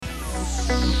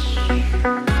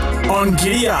On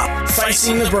Giddy Up,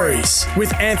 Facing the Breeze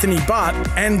with Anthony Butt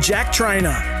and Jack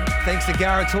Trainer. Thanks to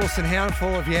Garrett Torsten Hound for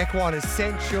all of your equine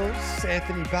essentials.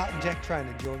 Anthony Butt and Jack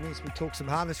Trainer join me as we talk some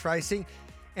harness racing.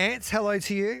 Ants, hello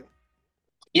to you.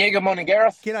 Yeah, good morning,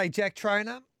 Gareth. G'day, Jack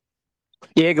Trainer.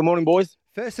 Yeah, good morning, boys.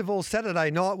 First of all,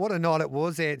 Saturday night, what a night it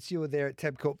was, Ants. You were there at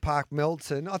Tabcorp Park,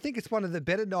 Melton. I think it's one of the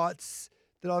better nights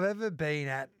that I've ever been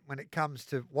at when it comes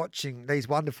to watching these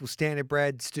wonderful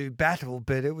standardbreds do battle,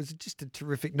 but it was just a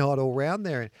terrific night all round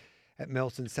there at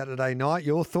Melton Saturday night.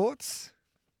 Your thoughts?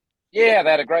 Yeah, they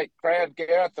had a great crowd,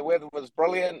 Gareth. The weather was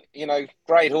brilliant. You know,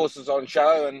 great horses on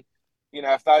show. And, you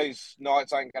know, if those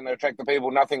nights ain't going to attract the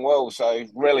people, nothing will. So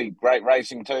really great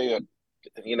racing too.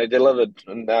 You know, delivered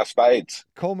in spades.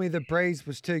 Call Me the Breeze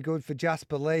was too good for Just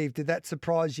Believe. Did that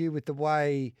surprise you with the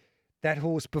way that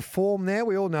horse performed there?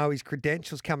 We all know his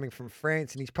credentials coming from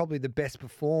France, and he's probably the best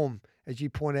performed, as you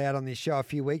pointed out on this show a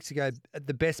few weeks ago,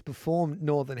 the best performed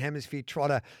Northern Hemisphere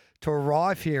trotter to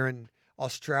arrive here in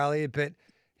Australia. But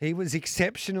he was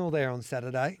exceptional there on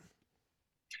Saturday.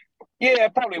 Yeah,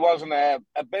 it probably wasn't a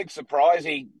big surprise.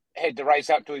 He had to race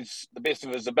up to the best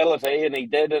of his ability, and he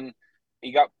did, and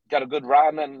he got a good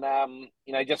run. And,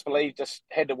 you know, Just Believe just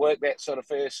had to work that sort of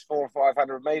first 400 or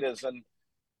 500 metres, and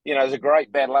you know, it was a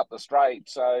great battle up the straight.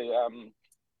 So,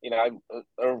 you know,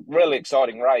 a really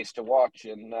exciting race to watch.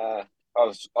 And I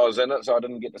was in it, so I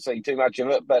didn't get to see too much of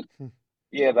it. But,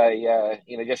 yeah, they,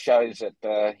 you know, just shows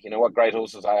that, you know, what great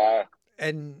horses they are.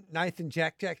 And Nathan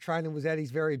Jack Trainer was at his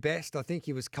very best. I think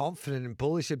he was confident and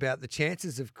bullish about the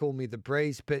chances of Call Me the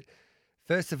Breeze. But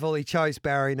first of all, he chose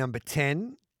barrier number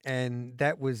 10, and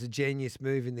that was a genius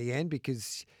move in the end,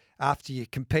 because after you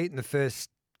compete in the first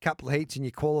couple of heats and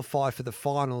you qualify for the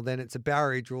final, then it's a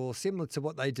barrier draw, similar to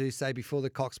what they do, say, before the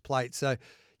Cox Plate. So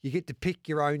you get to pick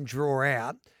your own draw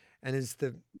out, and as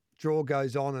the draw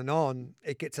goes on,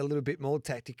 it gets a little bit more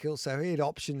tactical. So he had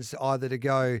options either to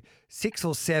go 6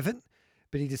 or 7,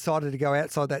 but he decided to go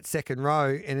outside that second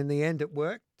row, and in the end it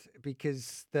worked,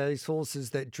 because those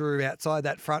horses that drew outside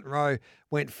that front row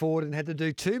went forward and had to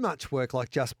do too much work,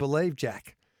 like Just Believe,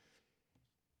 Jack.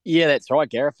 Yeah, that's right,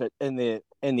 Gareth. In the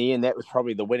end, that was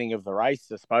probably the winning of the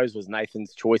race, I suppose, was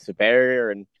Nathan's choice of barrier.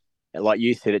 And like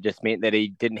you said, it just meant that he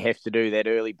didn't have to do that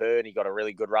early burn. He got a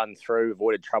really good run through,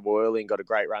 avoided trouble early and got a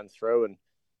great run through.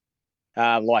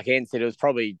 And like Ann said, it was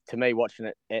probably, to me, watching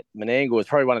it at Menangle, was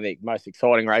probably one of the most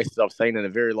exciting races I've seen in a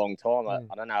very long time.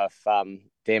 I don't know if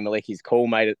Dan Malecki's call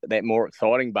made it that more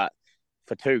exciting, but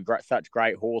for such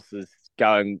great horses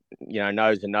going, you know,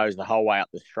 nose to nose the whole way up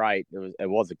the straight, it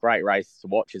was a great race to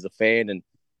watch as a fan. And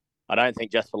I don't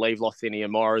think Just Believe lost any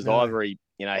admirers either.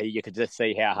 You could just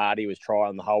see how hard he was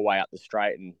trying the whole way up the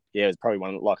straight. And yeah, it was probably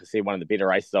one of the better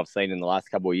races I've seen in the last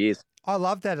couple of years. I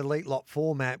love that elite lot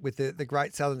format with the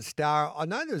Great Southern Star. I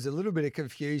know there was a little bit of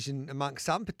confusion amongst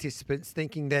some participants,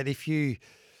 thinking that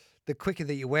the quicker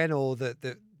that you went, or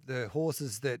the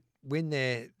horses that win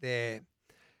their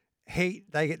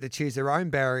heat, they get to choose their own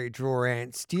barrier draw,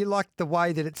 Ants. Do you like the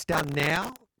way that it's done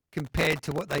now compared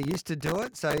to what they used to do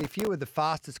it? So if you were the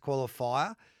fastest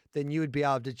qualifier, then you would be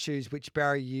able to choose which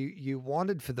barrier you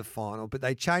wanted for the final. But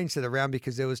they changed it around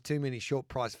because there was too many short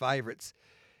price favourites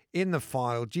in the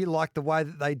final. Do you like the way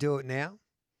that they do it now?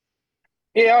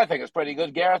 Yeah, I think it's pretty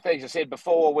good, Gareth. As you said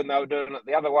before, when they were doing it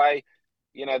the other way,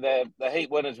 you know, the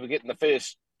heat winners were getting the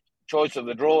first choice of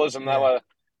the draws, and they were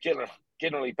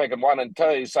generally picking 1 and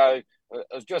 2. So it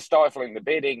was just stifling the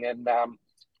betting. And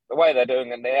the way they're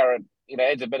doing it now, you know,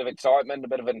 adds a bit of excitement, a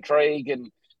bit of intrigue. And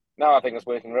no, I think it's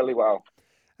working really well.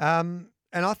 And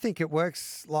I think it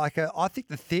works I think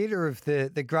the theatre of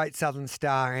the Great Southern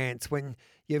Star, Ants, when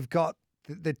you've got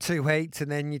the 2 heats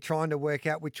and then you're trying to work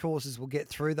out which horses will get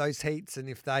through those heats and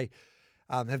if they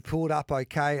have pulled up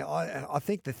okay. I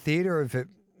think the theatre of it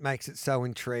makes it so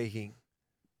intriguing.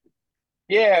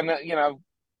 Yeah, and, you know,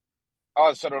 I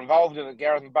was sort of involved in it,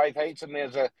 Gareth, in both heats, and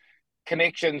there's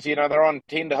connections. You know, they're on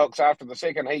tenterhooks after the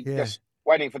second heat, just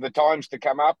waiting for the times to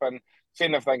come up and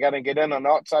seeing if they're going to get in or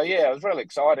not. So, yeah, it was really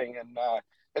exciting, and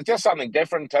it's just something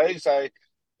different too. So,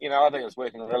 you know, I think it's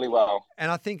working really well.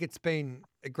 And I think it's been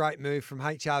a great move from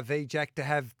HRV, Jack, to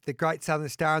have the Great Southern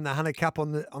Star and the Hunter Cup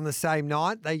on the same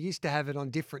night. They used to have it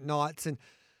on different nights, and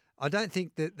I don't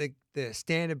think that the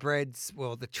standardbreds,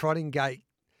 well, the Trotting Gate,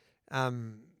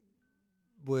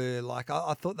 were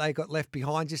I thought they got left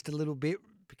behind just a little bit,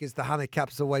 because the Hunter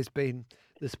Cup's always been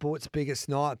the sport's biggest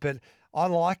night. But I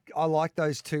like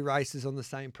those 2 races on the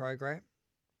same program.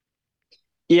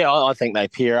 Yeah, I think they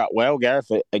pair up well,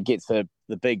 Gareth. It gets the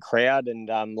big crowd,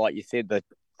 and like you said, the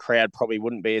crowd probably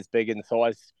wouldn't be as big in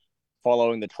size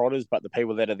following the trotters, but the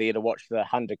people that are there to watch the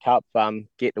Hunter Cup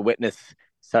get to witness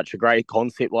such a great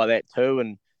concept like that too.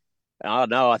 And I don't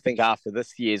know, I think after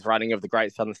this year's running of the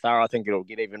Great Southern Star, I think it'll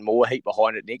get even more heat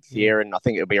behind it next year. And I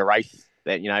think it'll be a race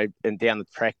that, and down the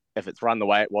track, if it's run the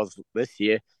way it was this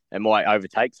year, it might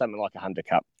overtake something like a Hunter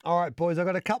Cup. All right, boys, I've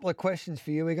got a couple of questions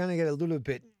for you. We're going to get a little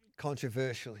bit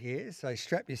controversial here, so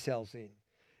strap yourselves in.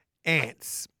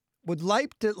 Ants, would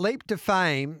leap to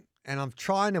fame, and I'm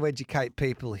trying to educate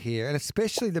people here, and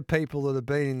especially the people that have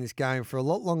been in this game for a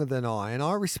lot longer than I, and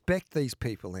I respect these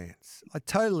people, Ants. I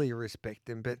totally respect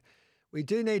them, but we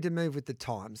do need to move with the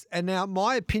times. And now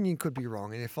my opinion could be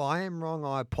wrong, and if I am wrong,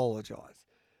 I apologise.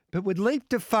 But would Leap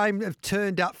to Fame have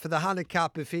turned up for the Hunter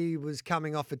Cup if he was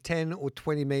coming off a 10 or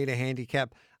 20 metre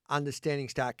handicap under standing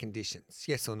start conditions?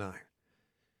 Yes or no?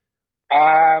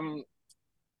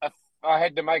 If I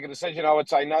had to make a decision, I would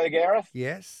say no, Gareth.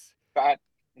 Yes. But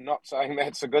not saying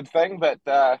that's a good thing. But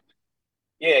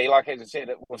yeah, like as I said,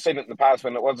 we've seen it in the past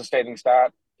when it was a standing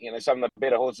start. Some of the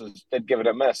better horses did give it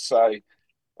a miss. So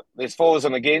there's fors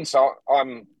and against.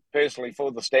 I'm personally for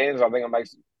the stands. I think it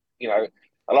makes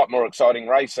a lot more exciting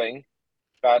racing,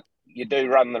 but you do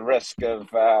run the risk of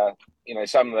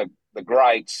some of the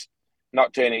greats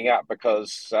not turning up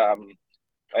because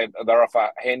they're off a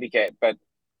handicap. But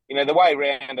the way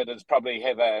around it is probably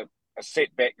have a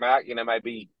setback mark,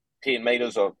 maybe 10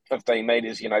 metres or 15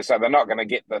 metres, so they're not going to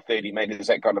get the 30 metres,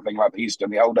 that kind of thing like they used to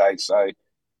in the old days. So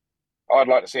I'd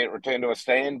like to see it return to a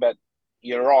stand, but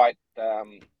you're right,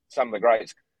 some of the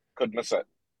greats could miss it.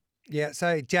 Yeah,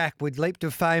 so Jack, would Leap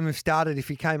to Fame have started if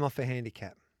he came off a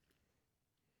handicap?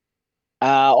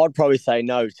 I'd probably say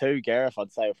no too, Gareth.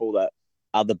 I'd say with all the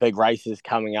other big races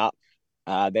coming up,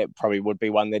 that probably would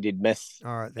be one that he'd miss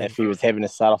if he was having to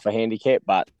start off a handicap.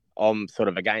 But I'm sort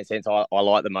of against it. I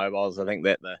like the mobiles. I think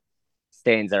that the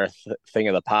stands are a thing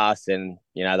of the past, and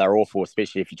they're awful,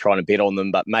 especially if you're trying to bet on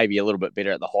them. But maybe a little bit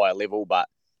better at the higher level. But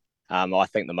I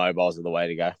think the mobiles are the way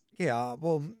to go. Yeah,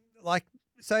 well,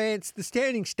 so it's the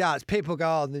standing starts. People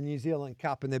go, the New Zealand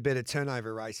Cup and they're better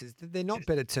turnover races. They're not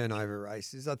better turnover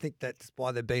races. I think that's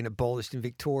why they've been abolished in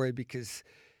Victoria, because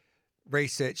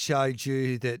research showed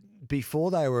you that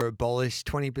before they were abolished,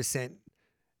 20%,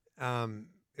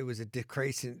 it was a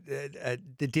decrease in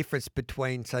the difference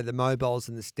between, say, the mobiles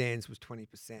and the stands was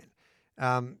 20%.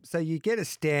 So you get a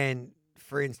stand,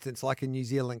 for instance, like a New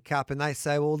Zealand Cup, and they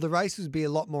say, well, the race would be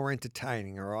a lot more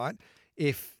entertaining, all right,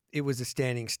 if it was a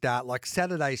standing start. Like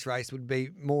Saturday's race would be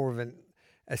more of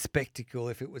a spectacle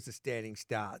if it was a standing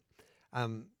start.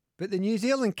 But the New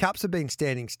Zealand Cups have been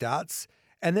standing starts,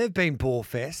 and they've been ball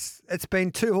fests. It's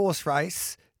been two-horse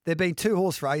race. There've been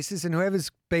two-horse races, and whoever's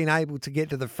been able to get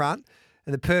to the front,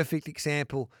 and the perfect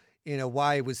example in a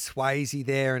way was Swayze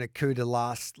there and Akuta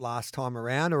last time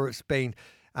around, or it's been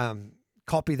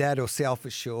Copy That or Self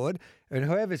Assured, and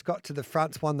whoever's got to the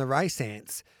front's won the race,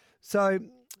 Ants. So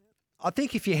I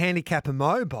think if you handicap a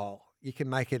mobile, you can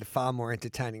make it a far more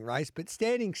entertaining race. But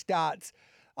standing starts,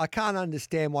 I can't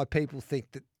understand why people think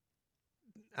that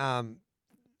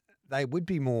it would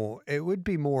be more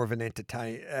of an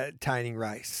entertaining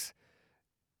race.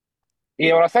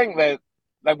 Yeah, well, I think that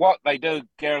what they do,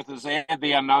 Gareth, is they add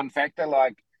the unknown factor.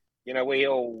 Like, we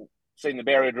all seen the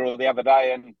barrier draw the other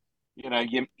day, and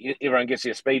everyone gets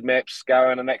their speed maps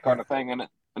going and that kind of thing,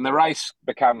 and the race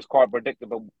becomes quite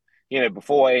predictable.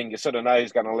 Beforehand, you sort of know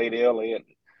who's going to lead early. And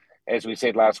as we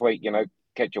said last week,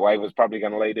 Catch Your Wave was probably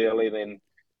going to lead early. Then,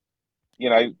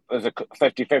 there's a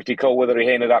 50-50 call whether he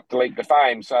handed up to Leap to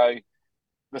Fame. So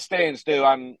the stands do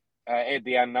add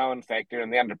the unknown factor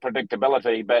and the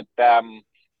unpredictability. But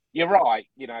you're right.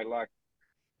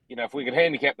 If we could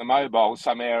handicap the mobile,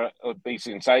 somehow it would be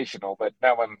sensational. But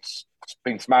no one's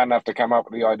been smart enough to come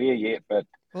up with the idea yet. But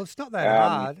it's not that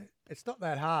hard. It's not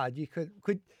that hard. You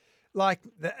could. Like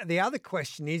the other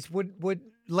question is, would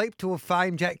Leap to a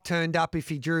Fame Jack turned up if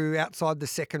he drew outside the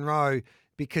second row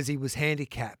because he was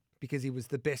handicapped, because he was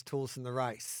the best horse in the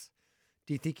race?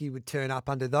 Do you think he would turn up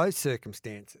under those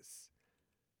circumstances?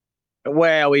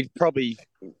 Well, we'd probably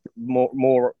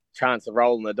more chance of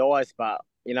rolling the dice, but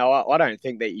I don't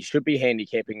think that you should be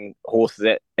handicapping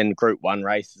horses in Group 1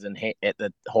 races and at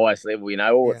the highest level.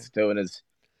 All it's doing is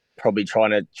probably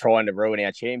trying to ruin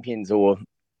our champions or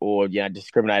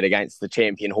discriminate against the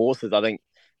champion horses. I think,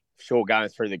 sure, going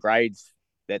through the grades,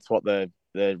 that's what the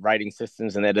rating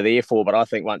systems and that are there for. But I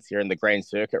think once you're in the Grand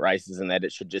Circuit races and that,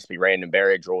 it should just be random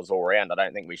barrier draws all around. I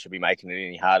don't think we should be making it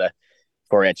any harder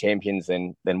for our champions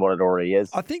than what it already is.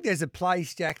 I think there's a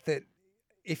place, Jack, that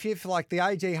if you've like the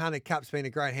AG Hunter Cup's been a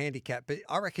great handicap, but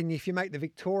I reckon if you make the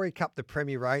Victoria Cup the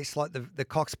premier race, like the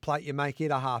Cox Plate, you make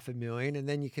it $500,000, and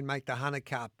then you can make the Hunter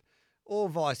Cup or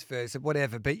vice versa,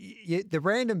 whatever. But the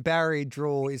random barrier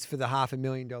draw is for the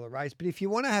 $500,000 race. But if you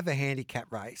want to have a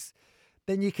handicap race,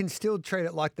 then you can still treat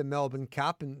it like the Melbourne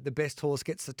Cup, and the best horse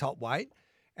gets the top weight,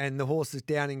 and the horses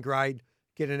down in grade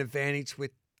get an advantage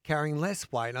with carrying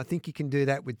less weight. And I think you can do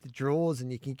that with the draws,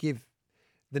 and you can give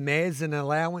the mares an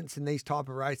allowance in these type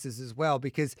of races as well,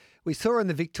 because we saw in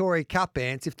the Victoria Cup,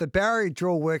 Ants, if the barrier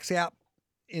draw works out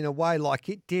in a way like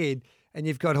it did, and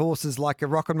you've got horses like a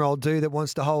Rock and Roll Do that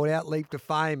wants to hold out Leap to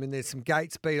Fame, and there's some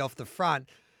gate speed off the front,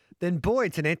 then boy,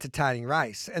 it's an entertaining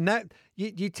race. And that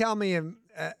you tell me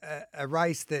a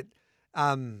race that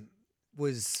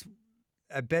was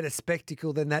a better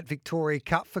spectacle than that Victoria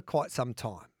Cup for quite some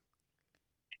time.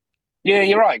 Yeah,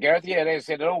 you're right, Gareth. Yeah, as I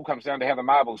said, it all comes down to how the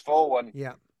marbles fall. And,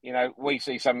 Yeah. you know, we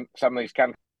see some of these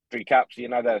country cups, you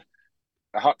know, the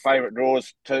hot favourite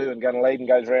draws two and going to lead and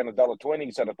goes around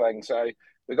 $1.20 sort of thing. So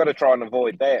we've got to try and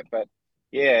avoid that. But,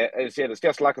 yeah, as I said, it's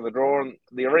just luck of the draw. And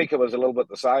the Eureka was a little bit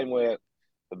the same, where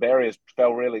the barriers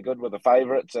fell really good with the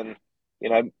favourites and, you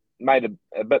know, made it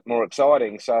a bit more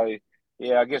exciting. So,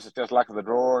 yeah, I guess it's just luck of the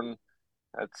draw, and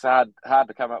it's hard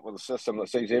to come up with a system that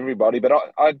suits everybody. But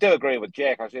I do agree with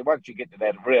Jack. I said once you get to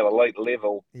that real elite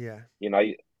level, Yeah. you know,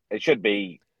 it should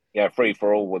be, you know, free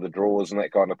for all with the draws and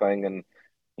that kind of thing. And,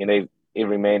 you know,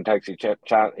 every man takes a chance,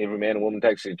 every man and woman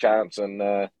takes a chance, and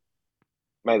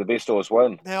may the best horse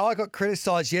win. Now, I got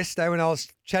criticised yesterday when I was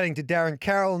chatting to Darren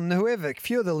Carroll and whoever. A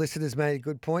few of the listeners made a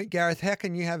good point. Gareth, how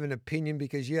can you have an opinion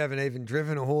because you haven't even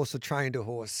driven a horse or trained a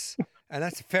horse? And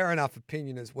that's a fair enough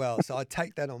opinion as well. So I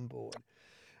take that on board.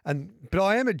 But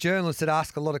I am a journalist that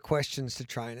asks a lot of questions to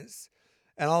trainers.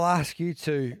 And I'll ask you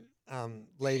two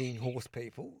leading horse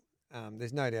people.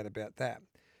 There's no doubt about that.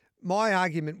 My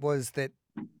argument was that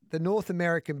the North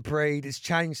American breed has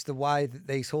changed the way that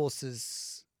these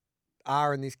horses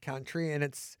are in this country, and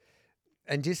it's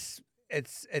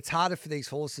harder for these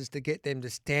horses to get them to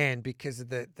stand because of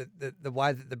the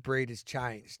way that the breed has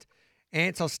changed.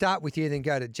 Ants, I'll start with you, then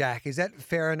go to Jack. Is that a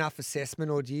fair enough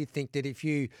assessment, or do you think that if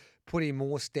you put in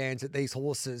more stands, that these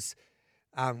horses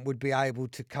would be able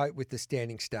to cope with the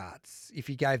standing starts if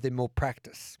you gave them more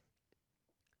practice?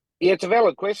 Yeah, it's a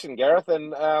valid question, Gareth.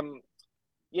 And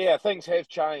yeah, things have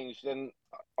changed. And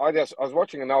I was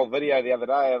watching an old video the other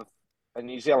day of a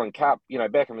New Zealand Cup, you know,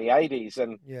 back in the 80s,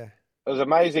 and yeah, it was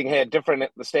amazing how different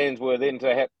the stands were then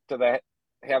to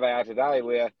how they are today,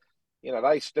 where, you know,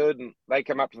 they stood and they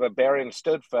come up to the barrier and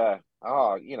stood for,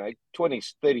 20,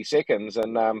 30 seconds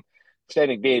and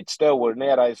standing dead still, where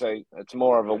nowadays it's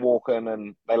more of a walk-in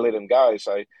and they let him go.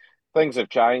 So things have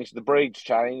changed. The breed's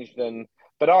changed.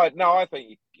 But I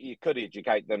think you could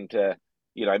educate them to,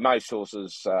 you know, most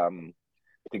horses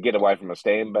to get away from a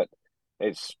stand. But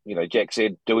as, you know, Jack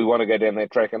said, do we want to go down that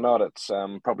track or not? It's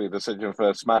probably a decision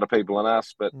for smarter people than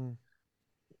us. But, you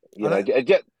know, it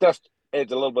just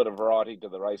adds a little bit of variety to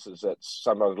the races that's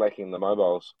sometimes lacking in the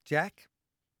mobiles. Jack?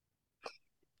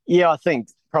 Yeah, I think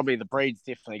probably the breed's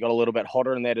definitely got a little bit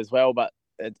hotter in that as well. But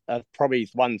probably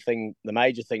one thing, the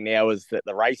major thing now is that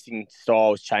the racing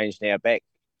style's changed now. Back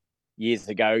years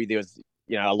ago, there was,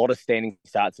 you know, a lot of standing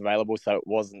starts available, so it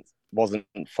wasn't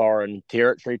foreign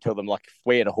territory to them. Like if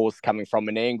we had a horse coming from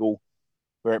an angle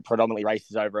where it predominantly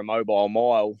races over a mobile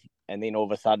mile, and then all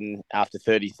of a sudden after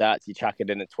 30 starts you chuck it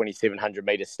in a 2,700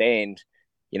 metre stand,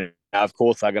 you know, of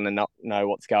course they're going to not know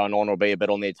what's going on or be a bit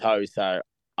on their toes. So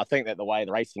I think that the way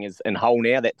the racing is in whole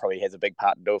now, that probably has a big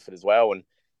part to do with it as well. And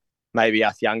maybe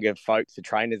us younger folks, the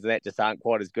trainers, and that just aren't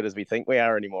quite as good as we think we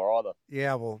are anymore either.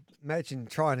 Yeah, well, imagine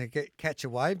trying to catch a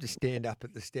wave to stand up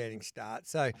at the standing start.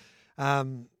 So, yeah,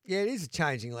 it is a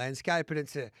changing landscape, and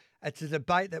it's a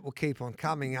debate that will keep on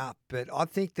coming up. But I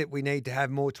think that we need to have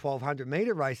more 1,200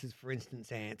 metre races, for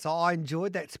instance, Ants. I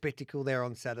enjoyed that spectacle there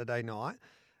on Saturday night,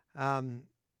 and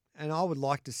I would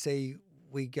like to see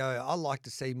I'd like to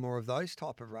see more of those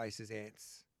type of races,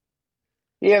 Ants.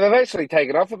 Yeah, they've actually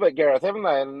taken off a bit, Gareth, haven't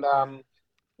they? And,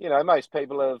 you know, most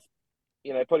people have,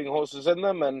 you know, putting horses in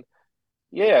them. And,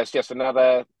 yeah, it's just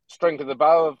another string to the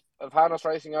bow of harness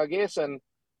racing, I guess. And,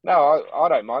 no, I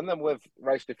don't mind them. We've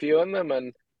raced a few in them,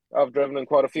 and I've driven in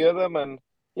quite a few of them. And,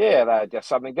 yeah, they're just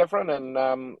something different.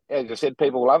 And, as I said,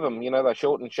 people love them. You know, they're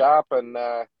short and sharp, and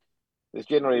there's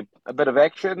generally a bit of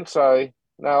action. So,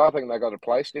 no, I think they got a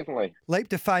place, definitely. Leap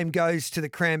to Fame goes to the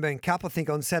Cranbourne Cup, I think,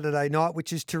 on Saturday night,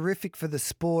 which is terrific for the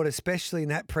sport, especially in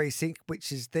that precinct,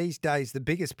 which is these days the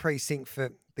biggest precinct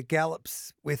for the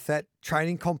gallops with that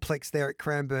training complex there at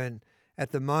Cranbourne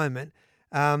at the moment.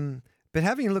 But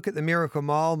having a look at the Miracle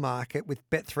Mile market with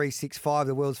Bet365,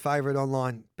 the world's favourite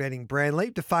online betting brand,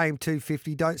 Leap to Fame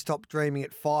 250, Don't Stop Dreaming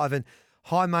at 5. And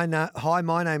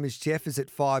My name is Jeff is at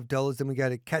 $5. Then we go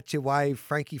to Catch a Wave,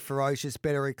 Frankie Ferocious,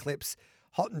 Better Eclipse,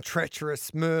 Hot and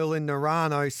Treacherous, Merlin,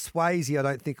 Narano, Swayze. I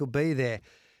don't think will be there.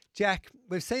 Jack,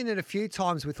 we've seen it a few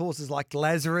times with horses like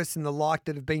Lazarus and the like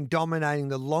that have been dominating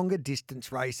the longer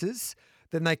distance races.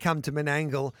 Then they come to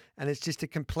Menangle and it's just a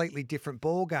completely different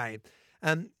ball game.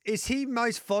 Is he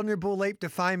most vulnerable leap to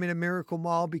fame in a Miracle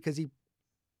Mile because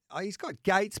he's got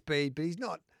gate speed, but he's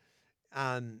not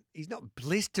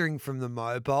blistering from the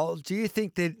mobile. Do you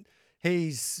think that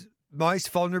he's most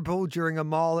vulnerable during a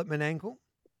mile at Menangle?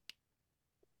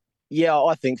 Yeah,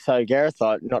 I think so, Gareth.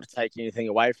 Not to take anything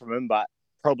away from him, but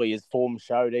probably his form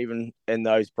showed even in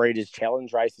those Breeders'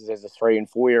 Challenge races as a 3 and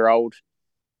 4 year old.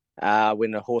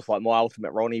 When a horse like My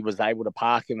Ultimate Ronnie was able to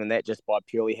park him, and that just by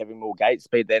purely having more gate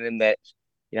speed than him, that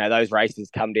those races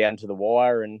come down to the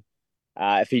wire. And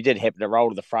if he did happen to roll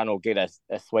to the front or get a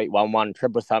sweet 1-1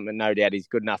 trip or something, no doubt he's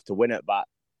good enough to win it. But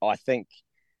I think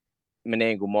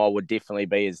Menangle Mile would definitely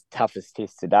be his toughest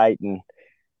test to date. And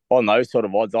on those sort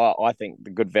of odds, I think the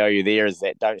good value there is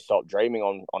that Don't Stop Dreaming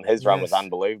on his run was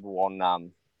unbelievable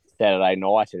on Saturday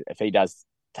night. If he does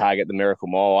target the Miracle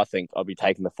Mile, I think I'll be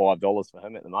taking the $5 for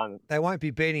him at the moment. They won't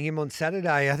be beating him on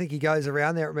Saturday. I think he goes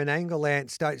around there at Menangle,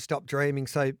 Lance. Don't Stop Dreaming.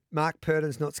 So Mark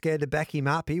Purdon's not scared to back him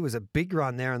up. He was a big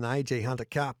run there in the AG Hunter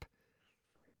Cup.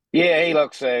 Yeah, he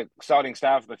looks exciting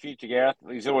star for the future, Gareth.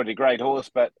 He's already a great horse,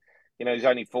 but he's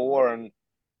only 4, and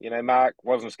Mark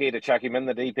wasn't scared to chuck him in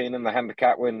the deep end in the Hunter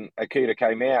Cup when Akuta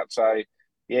came out. So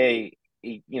yeah,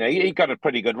 he got a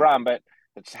pretty good run, but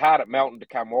it's hard at Melton to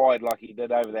come wide like he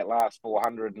did over that last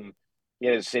 400. And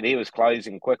as I said, he was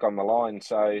closing quick on the line.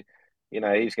 So,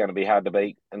 he's going to be hard to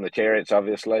beat in the Chariots,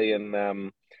 obviously.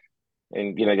 And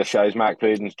just shows Mark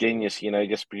Purdon's genius,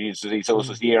 just produces these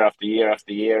horses year after year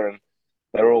after year. And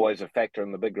they're always a factor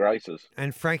in the big races.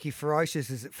 And Frankie Ferocious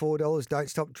is at $4. Don't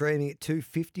Stop Dreaming at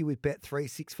 $2.50 with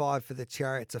Bet365 for the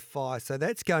Chariots of Fire. So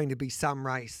that's going to be some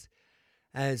race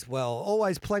as well.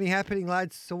 Always plenty happening,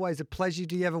 lads. It's always a pleasure.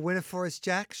 Do you have a winner for us,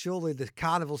 Jack? Surely the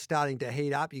carnival's starting to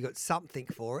heat up. You got something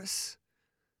for us.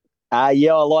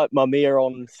 Yeah, I like my mare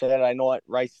on Saturday night,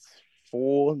 race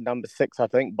 4, number 6, I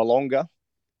think, Belonga.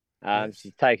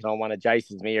 She's taken on one of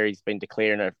Jason's mare. He's been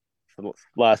declaring her for the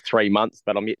last 3 months,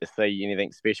 but I'm yet to see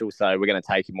anything special, so we're going to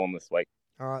take him on this week.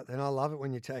 All right, then I love it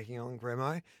when you're taking on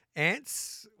Gremo.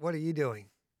 Ants, what are you doing?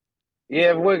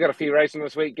 Yeah, we've got a few racing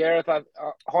this week, Gareth.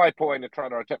 High Point, a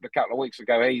trotter I tipped a couple of weeks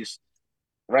ago. He's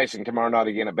racing tomorrow night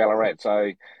again at Ballarat,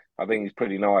 so I think he's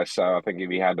pretty nice. So I think he'll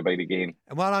be hard to beat again.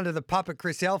 And one under the puppet,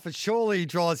 Chris Alford. Surely he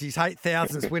draws his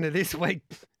 8,000th winner this week.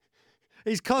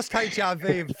 He's cost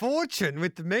HRV a fortune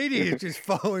with the media just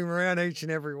following him around each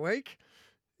and every week,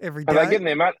 every day. They're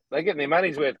getting their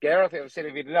money's worth, Gareth. I said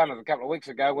if he'd done it a couple of weeks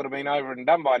ago, it would have been over and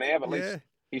done by now. But at least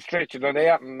he's stretching it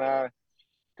out and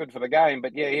good for the game.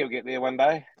 But yeah, he'll get there one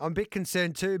day. I'm a bit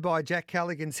concerned too by Jack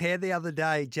Callaghan's hair the other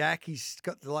day. Jack, he's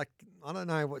got I don't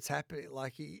know what's happening.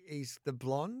 Like he's the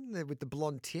blonde with the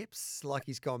blonde tips, like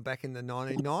he's gone back in the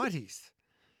 1990s.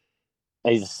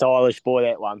 He's a stylish boy,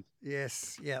 that one.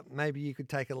 Yes, yeah. Maybe you could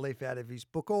take a leaf out of his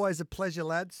book. Always a pleasure,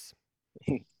 lads.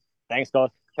 Thanks, guys.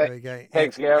 There we go.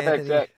 Thanks, Gareth. Thanks, Jack.